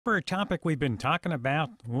For a topic we've been talking about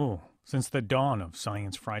since the dawn of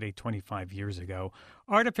Science Friday 25 years ago,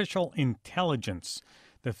 artificial intelligence.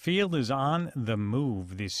 The field is on the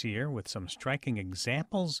move this year with some striking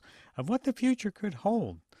examples of what the future could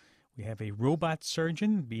hold. We have a robot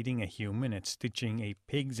surgeon beating a human at stitching a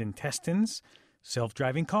pig's intestines.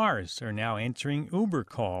 Self-driving cars are now answering Uber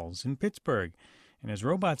calls in Pittsburgh. And as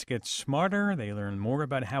robots get smarter, they learn more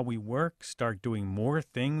about how we work, start doing more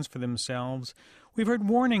things for themselves. We've heard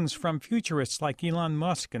warnings from futurists like Elon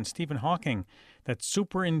Musk and Stephen Hawking that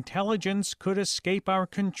superintelligence could escape our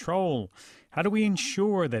control. How do we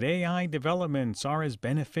ensure that AI developments are as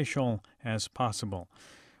beneficial as possible?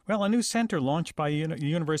 Well, a new center launched by the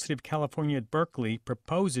University of California at Berkeley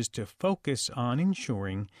proposes to focus on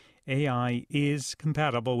ensuring AI is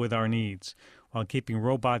compatible with our needs, while keeping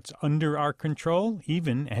robots under our control,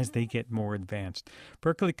 even as they get more advanced.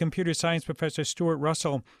 Berkeley computer science professor Stuart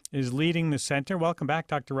Russell is leading the center. Welcome back,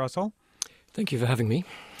 Dr. Russell. Thank you for having me.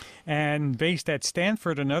 And based at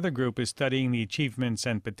Stanford, another group is studying the achievements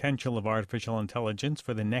and potential of artificial intelligence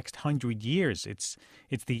for the next 100 years. It's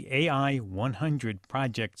the AI 100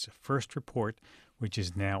 Project's first report, which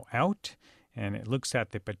is now out, and it looks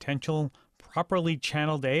at the potential properly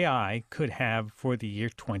channeled AI could have for the year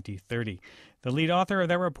 2030. The lead author of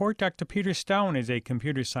that report, Dr. Peter Stone, is a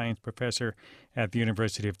computer science professor at the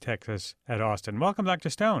University of Texas at Austin. Welcome, Dr.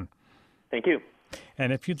 Stone. Thank you.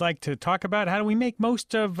 And if you'd like to talk about how do we make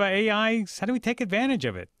most of AI, how do we take advantage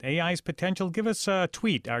of it, AI's potential, give us a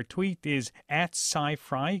tweet. Our tweet is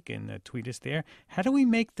 @SciFri. You can tweet us there. How do we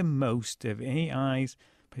make the most of AI's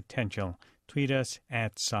potential? Tweet us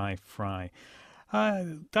 @SciFri.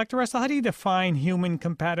 Dr. Russell, how do you define human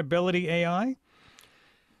compatibility AI?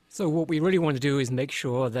 So what we really want to do is make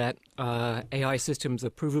sure that AI systems are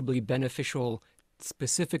provably beneficial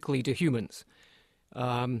specifically to humans.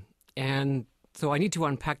 And so I need to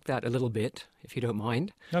unpack that a little bit, if you don't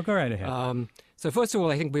mind. No, go right ahead. So first of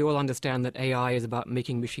all, I think we all understand that AI is about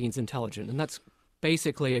making machines intelligent, and that's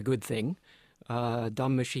basically a good thing.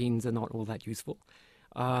 Dumb machines are not all that useful.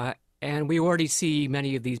 And we already see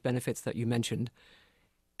many of these benefits that you mentioned.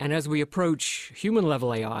 And as we approach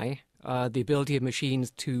human-level AI, the ability of machines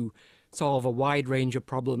to solve a wide range of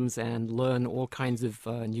problems and learn all kinds of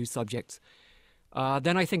new subjects,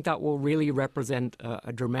 then I think that will really represent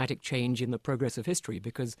a dramatic change in the progress of history,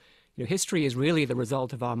 because history is really the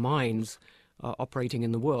result of our minds operating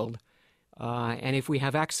in the world. And if we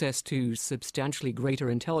have access to substantially greater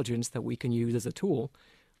intelligence that we can use as a tool,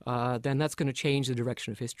 then that's going to change the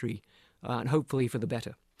direction of history, and hopefully for the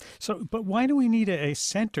better. So, but why do we need a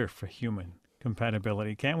center for human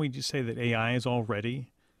compatibility? Can't we just say that AI is already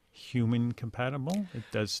human compatible? It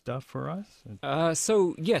does stuff for us?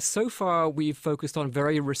 So, yes, so far we've focused on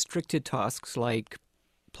very restricted tasks like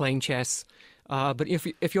playing chess. But if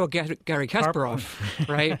you're Gary Kasparov,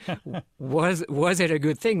 right, was it a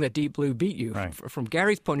good thing that Deep Blue beat you? Right. From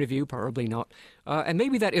Gary's point of view, probably not. And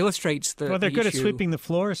maybe that illustrates the Well, they're good issue. at sweeping the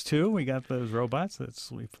floors, too. We got those robots that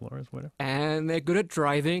sweep floors, whatever. And they're good at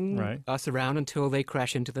driving us around until they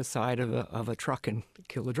crash into the side of a truck and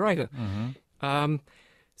kill the driver. Mm-hmm.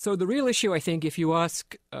 So the real issue, I think, if you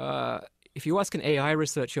ask an AI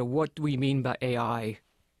researcher, what do we mean by AI?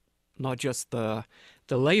 Not just the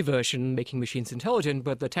lay version, making machines intelligent,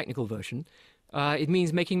 but the technical version. It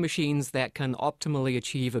means making machines that can optimally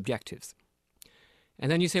achieve objectives.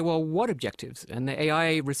 And then you say, well, what objectives? And the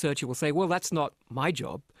AI researcher will say, well, that's not my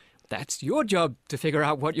job. That's your job to figure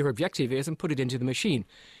out what your objective is and put it into the machine.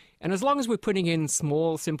 And as long as we're putting in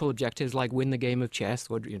small, simple objectives like win the game of chess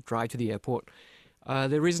or drive to the airport,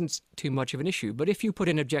 there isn't too much of an issue. But if you put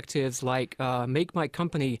in objectives like make my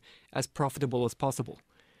company as profitable as possible,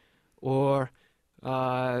 or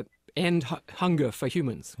end hunger for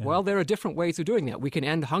humans. Yeah. Well, there are different ways of doing that. We can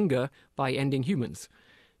end hunger by ending humans.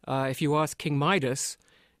 If you ask King Midas,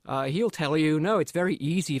 he'll tell you, no, it's very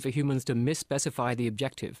easy for humans to misspecify the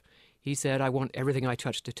objective. He said, I want everything I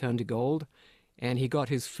touch to turn to gold. And he got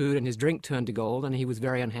his food and his drink turned to gold, and he was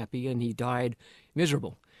very unhappy, and he died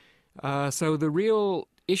miserable. So the real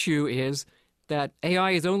issue is that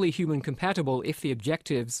AI is only human compatible if the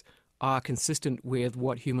objectives are consistent with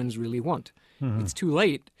what humans really want. Mm-hmm. It's too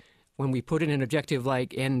late when we put in an objective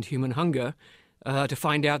like end human hunger to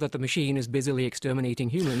find out that the machine is busily exterminating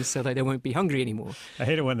humans so that they won't be hungry anymore. I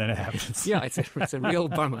hate it when that happens. Yeah, it's a real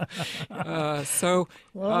bummer. So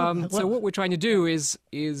what we're trying to do is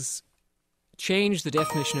change the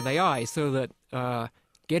definition of AI so that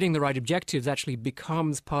getting the right objectives actually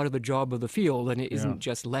becomes part of the job of the field, and it isn't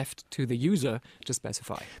just left to the user to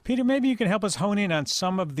specify. Peter, maybe you can help us hone in on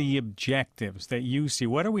some of the objectives that you see.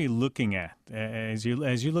 What are we looking at as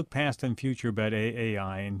you look past in future about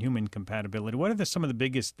AI and human compatibility? What are some of the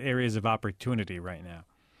biggest areas of opportunity right now?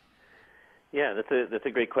 Yeah, that's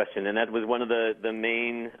a great question, and that was one of the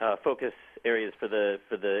main focus areas for the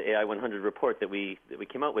AI 100 report that we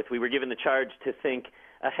came out with. We were given the charge to think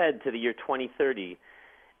ahead to the year 2030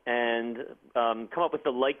 and come up with the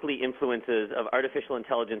likely influences of artificial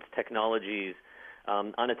intelligence technologies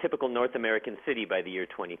on a typical North American city by the year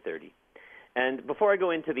 2030. And before I go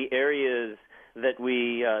into the areas that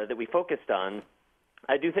we focused on,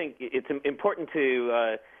 I do think it's important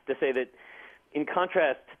to say that, in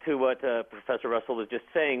contrast to what Professor Russell was just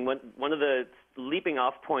saying, one of the leaping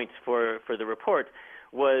off points for the report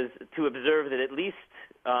was to observe that at least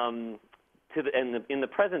in the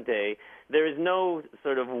present day, there is no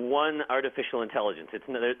sort of one artificial intelligence.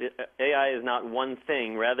 AI is not one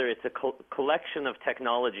thing. Rather, it's a collection of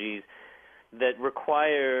technologies that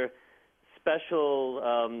require special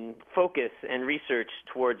focus and research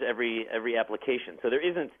towards every application. So there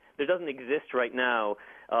doesn't exist right now,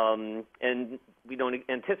 and we don't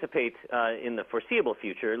anticipate in the foreseeable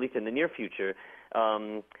future, at least in the near future,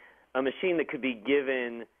 a machine that could be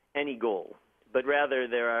given any goal. But rather,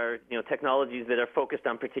 there are technologies that are focused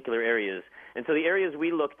on particular areas. And so the areas we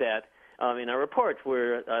looked at in our report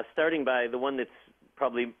were starting by the one that's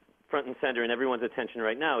probably front and center in everyone's attention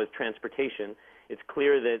right now is transportation. It's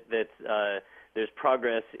clear that there's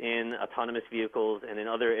progress in autonomous vehicles and in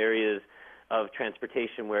other areas of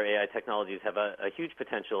transportation where AI technologies have a huge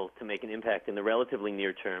potential to make an impact in the relatively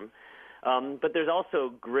near term. But there's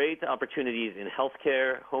also great opportunities in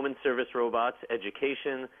healthcare, home and service robots,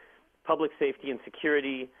 education, public safety and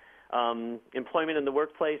security, employment in the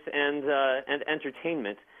workplace, and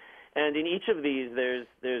entertainment. And in each of these,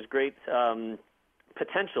 there's great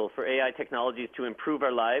potential for AI technologies to improve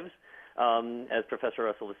our lives, as Professor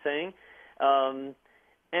Russell was saying,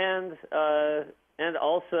 and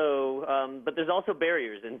also, but there's also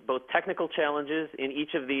barriers and both technical challenges in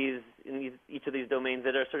each of these domains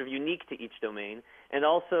that are sort of unique to each domain, and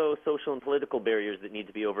also social and political barriers that need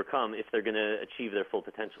to be overcome if they're going to achieve their full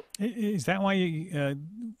potential. Is that why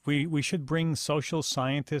we should bring social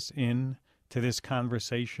scientists in to this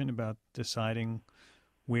conversation about deciding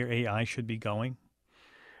where AI should be going?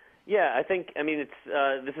 Yeah, I mean,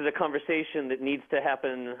 this is a conversation that needs to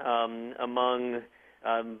happen among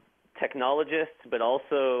technologists, but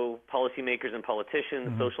also policymakers and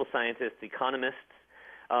politicians, social scientists, economists,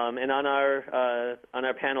 and on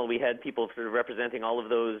our panel we had people sort of representing all of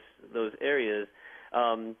those areas,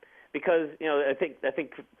 because I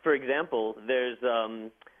think for example there is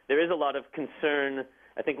a lot of concern,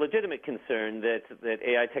 I think legitimate concern that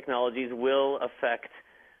AI technologies will affect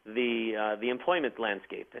the employment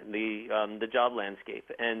landscape and the job landscape,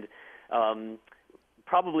 and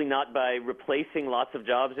probably not by replacing lots of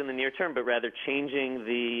jobs in the near term, but rather changing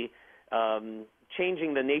the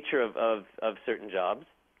nature of certain jobs.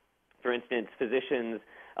 For instance, physicians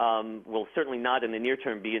will certainly not in the near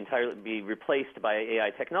term be replaced by AI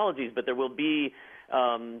technologies, but there will be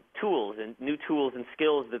tools and new tools and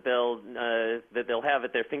skills that they'll have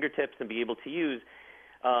at their fingertips and be able to use.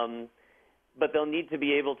 But they'll need to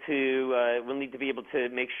be able to we'll need to be able to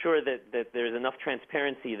make sure that there's enough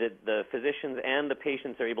transparency that the physicians and the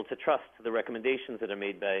patients are able to trust the recommendations that are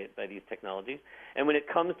made by these technologies. And when it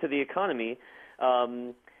comes to the economy,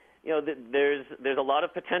 there's a lot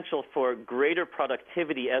of potential for greater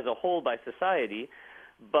productivity as a whole by society,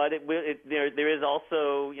 but there is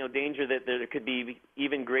also danger that there could be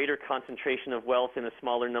even greater concentration of wealth in a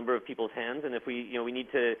smaller number of people's hands. And if we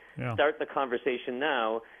need to start the conversation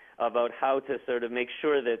now about how to sort of make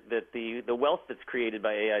sure that the wealth that's created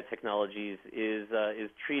by AI technologies is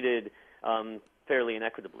treated fairly and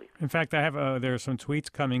equitably. In fact, I have there are some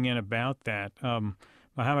tweets coming in about that.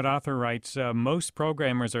 Mohammed Author writes, most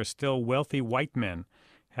programmers are still wealthy white men.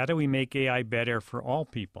 How do we make AI better for all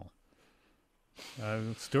people?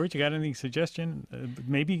 Stuart, you got any suggestion?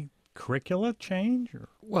 Maybe curricula change? Or?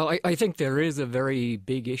 Well, I think there is a very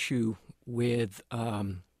big issue with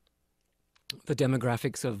the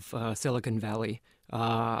demographics of Silicon Valley.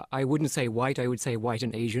 I wouldn't say white, I would say white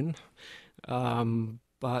and Asian.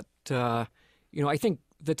 But I think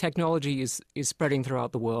the technology is spreading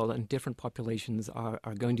throughout the world, and different populations are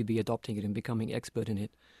going to be adopting it and becoming expert in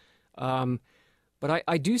it. But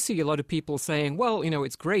I do see a lot of people saying, well,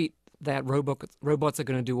 it's great that robots are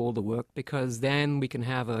going to do all the work, because then we can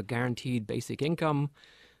have a guaranteed basic income,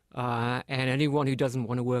 and anyone who doesn't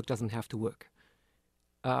want to work doesn't have to work.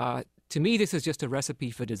 to me, this is just a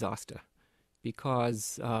recipe for disaster,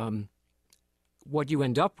 because what you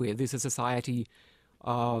end up with is a society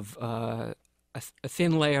of a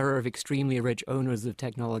thin layer of extremely rich owners of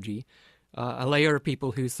technology, a layer of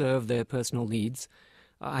people who serve their personal needs,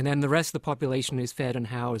 and then the rest of the population is fed and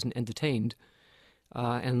housed and entertained,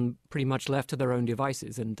 and pretty much left to their own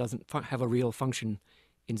devices and doesn't have a real function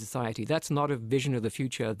in society. That's not a vision of the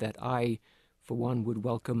future that I, for one, would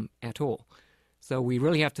welcome at all. So we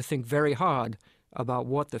really have to think very hard about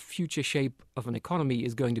what the future shape of an economy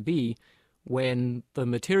is going to be when the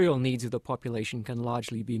material needs of the population can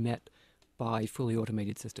largely be met by fully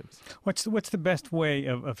automated systems. What's the best way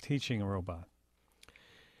of teaching a robot?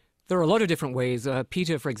 There are a lot of different ways.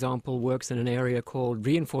 Peter, for example, works in an area called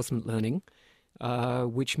reinforcement learning,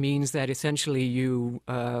 which means that essentially you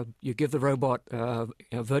give the robot a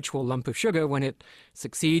virtual lump of sugar when it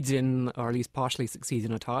succeeds in, or at least partially succeeds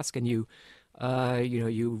in a task, and you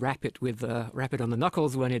rap it on the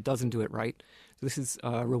knuckles when it doesn't do it right. So this is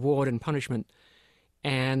reward and punishment,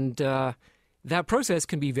 and that process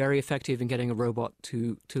can be very effective in getting a robot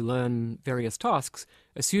to learn various tasks,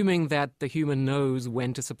 assuming that the human knows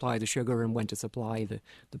when to supply the sugar and when to supply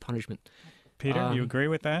the punishment. Peter, you agree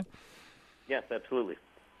with that? Yes, absolutely.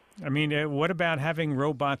 I mean, what about having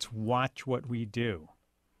robots watch what we do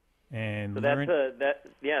and learn?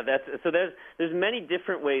 So there's many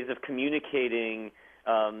different ways of communicating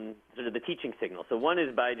sort of the teaching signal. So one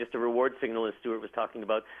is by just a reward signal, as Stuart was talking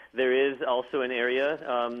about. There is also an area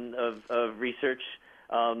of research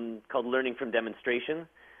called learning from demonstration,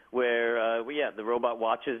 where the robot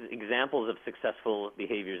watches examples of successful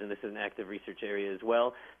behaviors, and this is an active research area as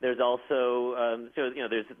well. There's also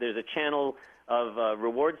there's a channel of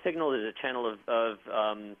reward signal. There's a channel of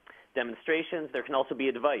demonstrations. There can also be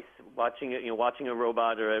a device watching a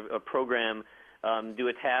robot or a program do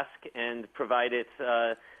a task and provide it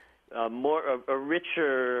a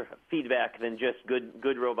richer feedback than just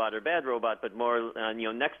good robot or bad robot, but more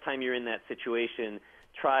next time you're in that situation,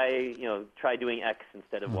 try doing X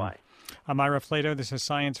instead of Y. I'm Ira Flato. This is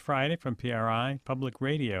Science Friday from PRI, Public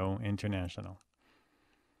Radio International.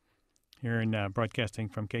 Here in broadcasting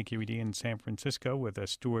from KQED in San Francisco with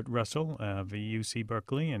Stuart Russell of UC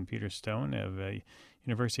Berkeley and Peter Stone of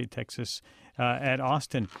University of Texas at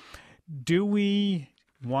Austin. Do we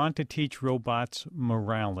want to teach robots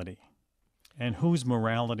morality? And whose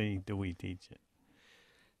morality do we teach it?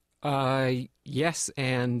 Yes,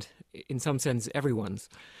 and in some sense, everyone's.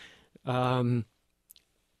 So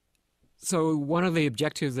one of the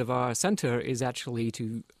objectives of our center is actually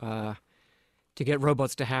to get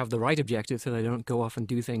robots to have the right objective so they don't go off and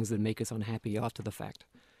do things that make us unhappy after the fact.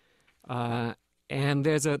 And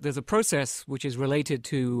there's a process which is related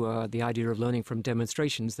to the idea of learning from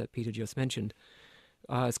demonstrations that Peter just mentioned.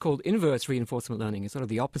 It's called inverse reinforcement learning. It's sort of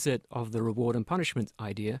the opposite of the reward and punishment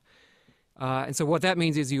idea. And so what that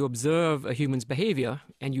means is you observe a human's behavior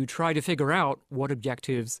and you try to figure out what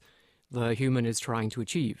objectives the human is trying to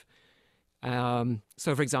achieve.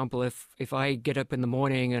 So, for example, if I get up in the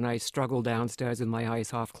morning and I struggle downstairs with my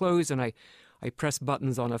eyes half closed and I press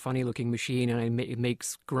buttons on a funny-looking machine and it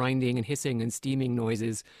makes grinding and hissing and steaming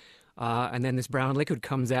noises, and then this brown liquid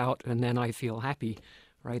comes out and then I feel happy,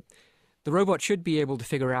 right? The robot should be able to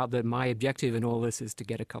figure out that my objective in all this is to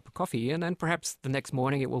get a cup of coffee, and then perhaps the next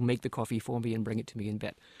morning it will make the coffee for me and bring it to me in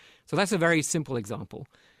bed. So that's a very simple example.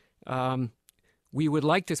 We would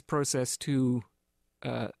like this process to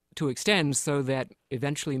extend so that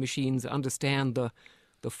eventually machines understand the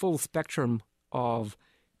full spectrum of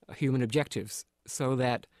human objectives, so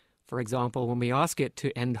that, for example, when we ask it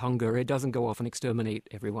to end hunger, it doesn't go off and exterminate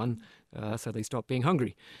everyone, so they stop being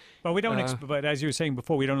hungry. But we don't. But as you were saying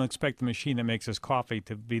before, we don't expect the machine that makes us coffee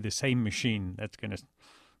to be the same machine that's going to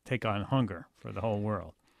take on hunger for the whole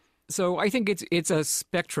world. So I think it's a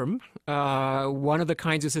spectrum. One of the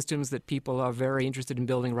kinds of systems that people are very interested in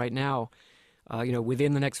building right now,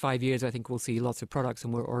 within the next 5 years, I think we'll see lots of products,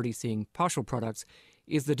 and we're already seeing partial products,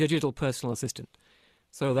 is the digital personal assistant.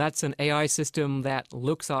 So that's an AI system that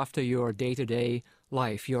looks after your day-to-day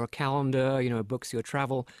life, your calendar, books your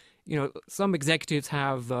travel. Some executives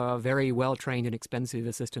have very well-trained and expensive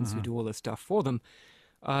assistants who do all this stuff for them.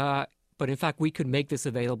 But in fact, we could make this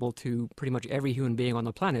available to pretty much every human being on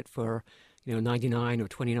the planet for, 99 or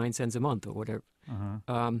 29 cents a month or whatever.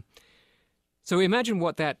 So imagine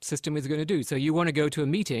what that system is going to do. So you want to go to a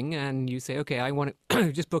meeting and you say, okay, I want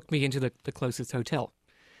to just book me into the closest hotel.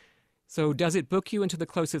 So does it book you into the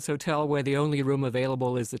closest hotel where the only room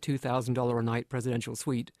available is the $2,000 a night presidential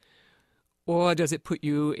suite? or does it put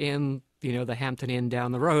you in, the Hampton Inn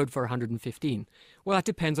down the road for 115? Well, that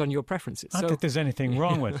depends on your preferences. Not that there's anything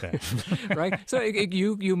wrong with that. Right? So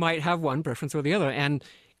you might have one preference or the other. And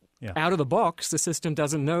out of the box, the system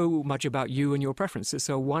doesn't know much about you and your preferences.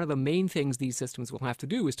 So one of the main things these systems will have to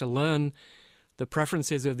do is to learn the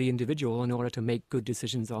preferences of the individual in order to make good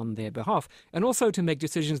decisions on their behalf, and also to make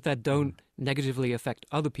decisions that don't negatively affect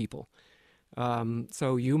other people.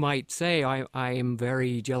 So you might say, I am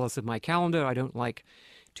very jealous of my calendar. I don't like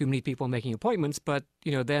too many people making appointments, but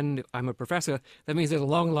then I'm a professor. That means there's a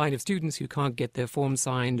long line of students who can't get their forms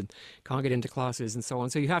signed and can't get into classes and so on.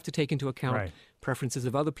 So you have to take into account preferences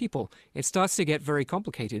of other people. It starts to get very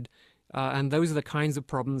complicated, and those are the kinds of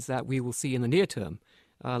problems that we will see in the near term,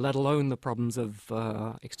 let alone the problems of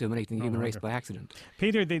exterminating the human race by accident.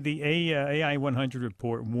 Peter, the AI 100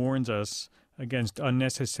 report warns us against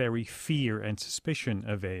unnecessary fear and suspicion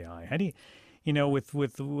of AI. How do you,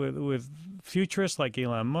 with futurists like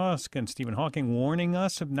Elon Musk and Stephen Hawking warning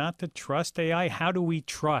us not to trust AI, how do we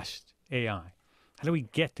trust AI? How do we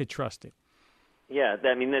get to trust it? Yeah,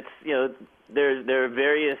 I mean, that's, there are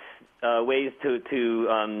various ways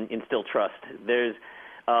to instill trust. There's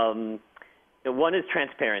one is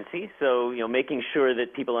transparency, so making sure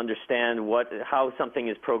that people understand how something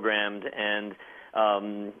is programmed and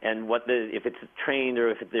if it's trained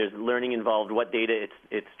or if there's learning involved, what data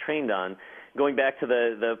it's trained on. Going back to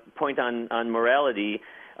the point on morality,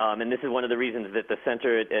 and this is one of the reasons that the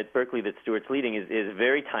center at Berkeley that Stuart's leading is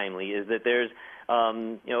very timely, is that there's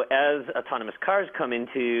as autonomous cars come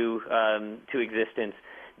into existence,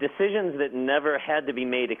 decisions that never had to be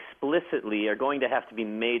made explicitly are going to have to be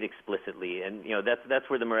made explicitly, and that's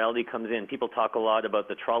where the morality comes in. People talk a lot about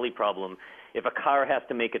the trolley problem. If a car has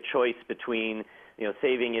to make a choice between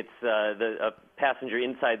saving a passenger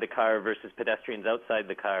inside the car versus pedestrians outside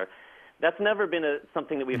the car, that's never been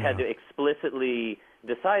something that we've had to explicitly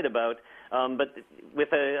decide about. But with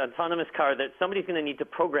an autonomous car, that somebody's going to need to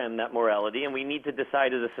program that morality, and we need to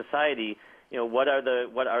decide as a society, what are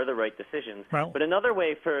the right decisions. Well, but another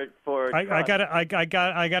way for I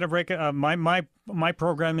gotta break it. My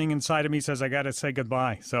programming inside of me says I gotta say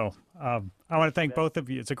goodbye. So I want to thank both of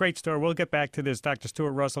you. It's a great story. We'll get back to this. Dr.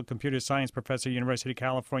 Stuart Russell, computer science professor, University of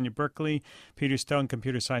California, Berkeley. Peter Stone,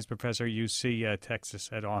 computer science professor, UC Texas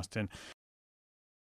at Austin.